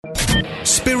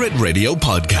Spirit Radio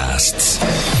Podcasts.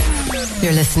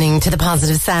 You're listening to the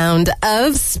positive sound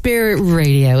of Spirit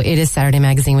Radio. It is Saturday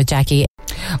Magazine with Jackie.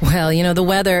 Well, you know, the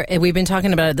weather, we've been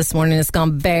talking about it this morning, it's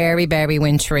gone very, very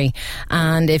wintry.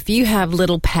 And if you have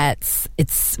little pets,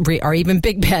 or even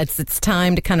big pets, it's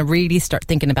time to kind of really start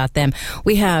thinking about them.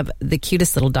 We have the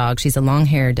cutest little dog. She's a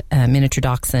long-haired miniature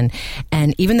dachshund.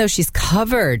 And even though she's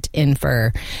covered in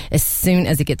fur, as soon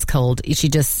as it gets cold, she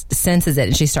just senses it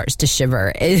and she starts to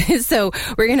shiver. So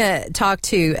we're going to talk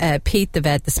to Pete the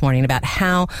vet this morning about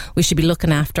how we should be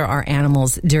looking after our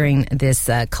animals during this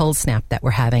cold snap that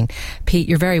we're having. Pete,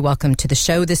 you're very welcome to the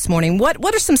show this morning.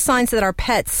 What are some signs that our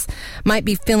pets might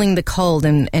be feeling the cold,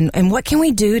 and what can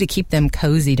we do to keep them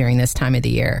cozy during this time of the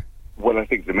year? Well, I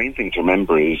think the main thing to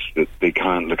remember is that they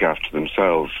can't look after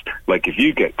themselves. Like if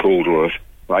you get cold or if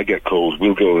I get cold,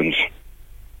 we'll go and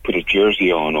put a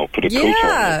jersey on or put a coat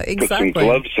on, exactly. Put some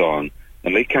gloves on,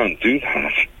 and they can't do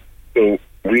that. So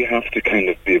we have to kind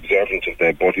of be observant of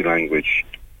their body language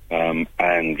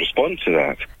and respond to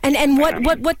that. And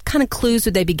what kind of clues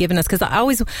would they be giving us? Because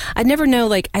I never know.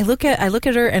 Like I look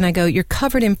at her and I go, "You're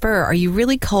covered in fur. Are you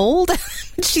really cold?"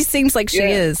 She seems like she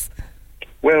is.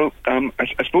 Well, I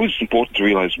suppose it's important to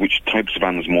realise which types of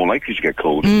animals are more likely to get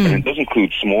cold, and it does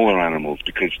include smaller animals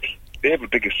because they have a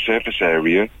bigger surface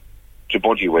area to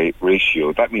body weight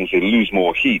ratio. That means they lose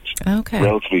more heat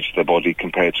relatively to their body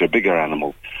compared to a bigger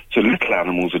animal. So little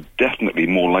animals are definitely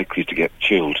more likely to get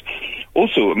chilled.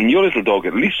 Also, I mean, your little dog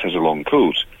at least has a long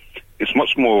coat. It's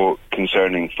much more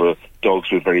concerning for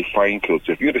dogs with very fine coats.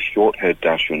 If you had a short-haired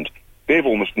dachshund, they have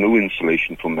almost no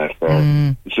insulation from their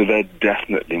fur, so they're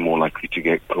definitely more likely to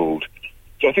get cold.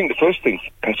 So I think the first thing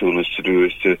for pet owners to do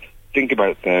is to think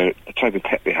about the type of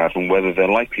pet they have and whether they're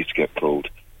likely to get cold.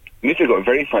 And if they've got a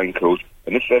very fine coat,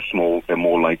 and if they're small, they're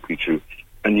more likely to.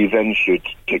 And you then should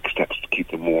take steps to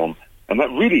keep them warm. And that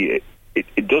really,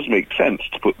 it does make sense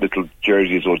to put little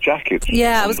jerseys or jackets.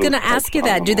 Yeah, I was going to ask you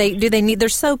that. Do they need? They're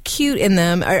so cute in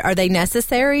them. Are they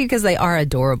necessary? Because they are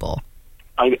adorable.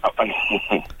 I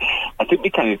think we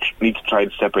kind of need to try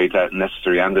and separate out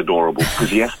necessary and adorable.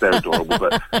 Because yes, they're adorable,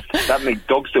 but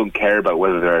dogs don't care about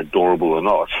whether they're adorable or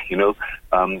not. You know,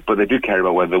 but they do care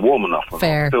about whether they're warm enough or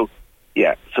Fair. not. So.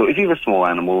 Yeah, so if you have a small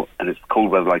animal and it's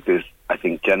cold weather like this, I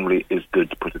think generally it's good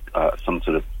to put some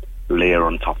sort of layer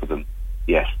on top of them.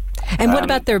 Yes. And what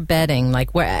about their bedding? Like,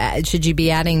 should you be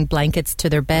adding blankets to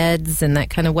their beds in that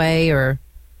kind of way, or?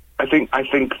 I think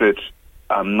that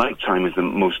nighttime is the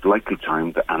most likely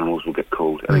time that animals will get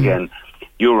cold. And again,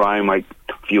 you or I might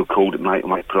feel cold at night. We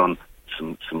might put on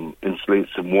some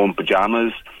warm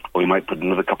pajamas, or you might put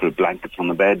another couple of blankets on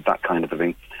the bed, that kind of a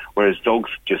thing. Whereas dogs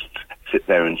just sit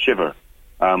there and shiver.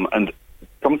 And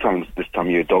sometimes this time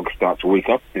of year, dogs start to wake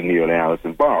up in the early hours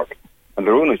and bark. And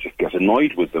their owners just get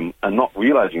annoyed with them and not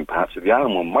realising perhaps that the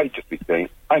animal might just be saying,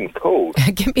 "I'm cold.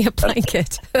 Give me a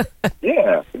blanket."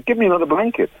 Yeah, give me another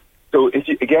blanket. So if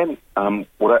you, again, I've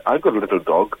got a little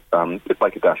dog, it's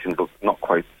like a dachshund, but not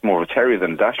quite. It's more of a terrier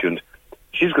than a dachshund.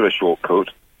 She's got a short coat.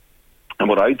 And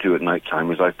what I do at night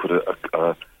time is I put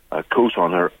a coat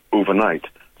on her overnight.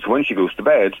 So when she goes to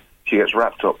bed, she gets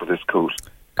wrapped up with this coat.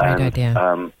 Great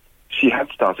idea. She had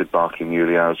started barking in the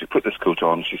early hours. We put this coat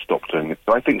on, she stopped doing it.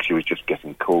 So I think she was just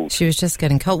getting cold. She was just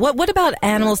getting cold. What about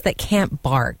animals that can't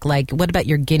bark? Like, what about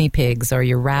your guinea pigs or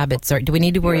your rabbits? Or do we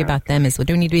need to worry about them?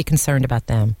 Do we need to be concerned about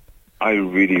them? I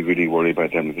really, really worry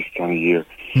about them this time of year.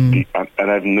 And I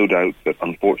have no doubt that,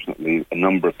 unfortunately, a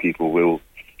number of people will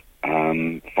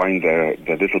find their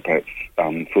little pets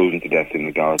frozen to death in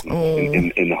the garden,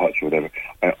 in the hutch or whatever.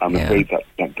 I'm afraid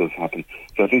that does happen.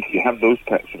 So I think if you have those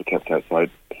pets that are kept outside,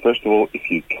 first of all, if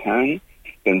you can,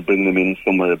 then bring them in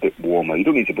somewhere a bit warmer. You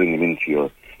don't need to bring them into your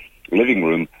living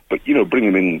room, but bring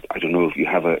them in. I don't know if you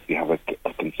have a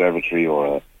conservatory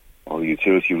or a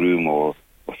utility room or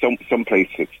some place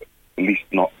that's at least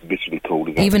not bitterly cold.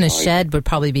 Even a shed would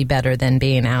probably be better than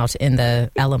being out in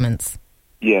the elements.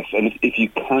 Yes, and if you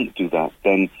can't do that,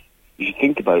 then you should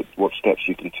think about what steps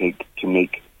you can take to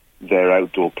make their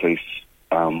outdoor place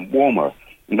warmer.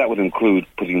 And that would include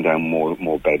putting down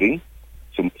more bedding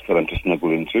for them to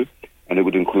snuggle into, and it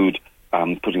would include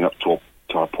putting up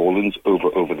tarpaulins over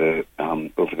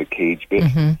the cage bit,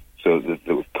 so that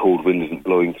the cold wind isn't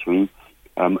blowing through.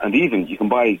 And even you can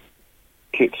buy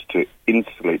kits to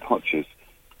insulate hutches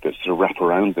that sort of wrap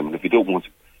around them. And if you don't want to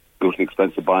go to the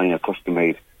expense of buying a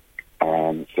custom-made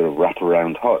sort of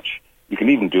wrap-around hutch, you can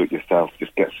even do it yourself.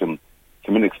 Just get some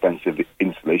inexpensive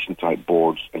insulation-type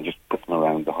boards and just put them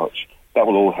around the hutch. That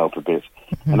will all help a bit.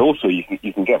 And also, you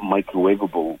can get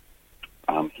microwavable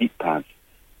heat pads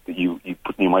that you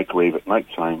put in your microwave at night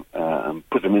time and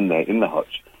put them in there in the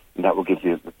hutch, and that will give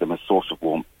you the them a source of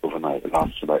warmth overnight. It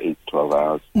lasts about 8 to 12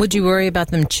 hours. Would you worry about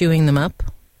them chewing them up?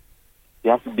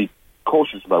 You have to be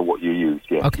cautious about what you use.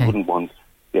 Yeah, okay. You wouldn't want.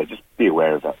 Yeah, just be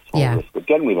aware of that small risk. But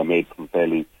generally, they're made from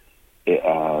fairly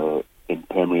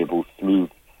impermeable, smooth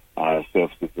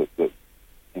surfaces that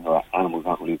animals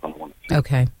aren't really going to want to chew.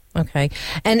 Okay.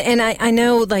 And I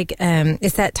know, like,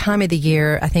 it's that time of the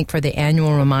year, I think, for the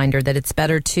annual reminder that it's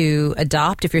better to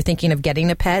adopt. If you're thinking of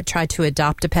getting a pet, try to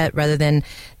adopt a pet rather than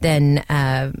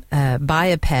buy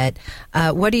a pet.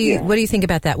 What do you think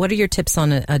about that? What are your tips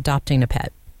on adopting a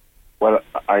pet? Well,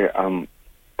 I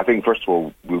think, first of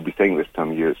all, we'll be saying this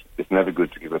time of year, it's never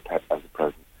good to give a pet as a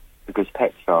present, because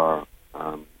pets are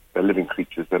they're living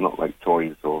creatures. They're not like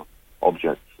toys or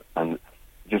objects, and it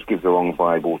just gives the wrong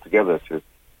vibe altogether to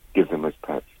give them as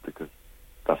pets, because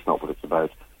that's not what it's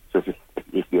about. So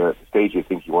if you're at the stage you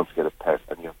think you want to get a pet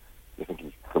and you're thinking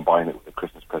you can combine it with a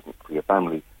Christmas present for your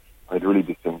family, I'd really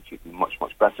be thinking it'd be much,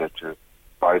 much better to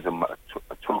buy them a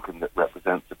token that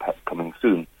represents a pet coming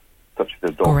soon, such as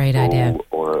a dog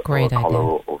or a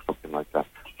collar or something like that.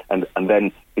 And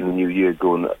then in the new year,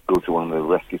 go to one of the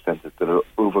rescue centres that are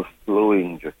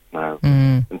overflowing just now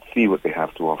and see what they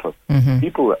have to offer. Mm-hmm.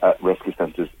 People at rescue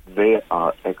centres, they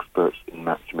are experts in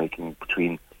matchmaking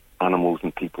between animals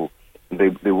and people.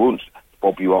 And they won't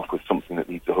fob you off with something that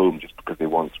needs a home just because they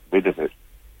want rid of it,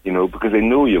 because they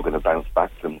know you're going to bounce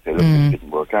back to them and say, look, this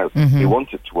didn't work out. They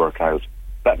want it to work out.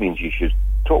 That means you should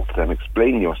talk to them,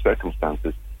 explain your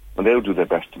circumstances, and they'll do their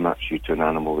best to match you to an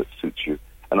animal that suits you.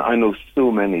 And I know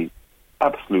so many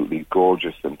absolutely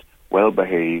gorgeous and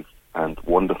well-behaved and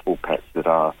wonderful pets that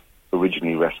are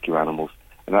originally rescue animals,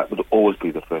 and that would always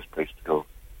be the first place to go.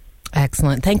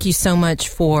 Excellent. Thank you so much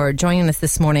for joining us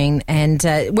this morning. And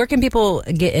where can people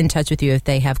get in touch with you if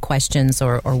they have questions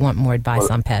or want more advice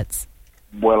on pets?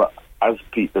 Well, as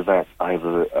Pete the Vet, I have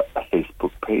a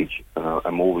Facebook page.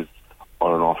 I'm always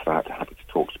on and off that, happy to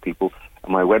talk to people.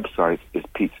 And my website is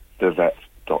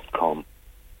petethevet.com.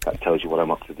 That tells you what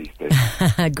I'm up to these days.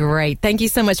 Great. Thank you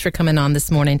so much for coming on this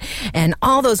morning and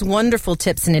all those wonderful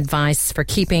tips and advice for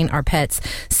keeping our pets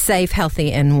safe,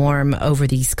 healthy, and warm over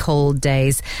these cold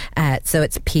days. So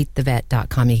it's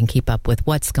petethevet.com. You can keep up with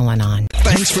what's going on.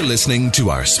 Thanks for listening to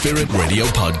our Spirit Radio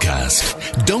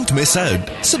podcast. Don't miss out.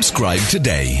 Subscribe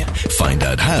today. Find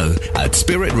out how at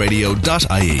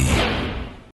spiritradio.ie.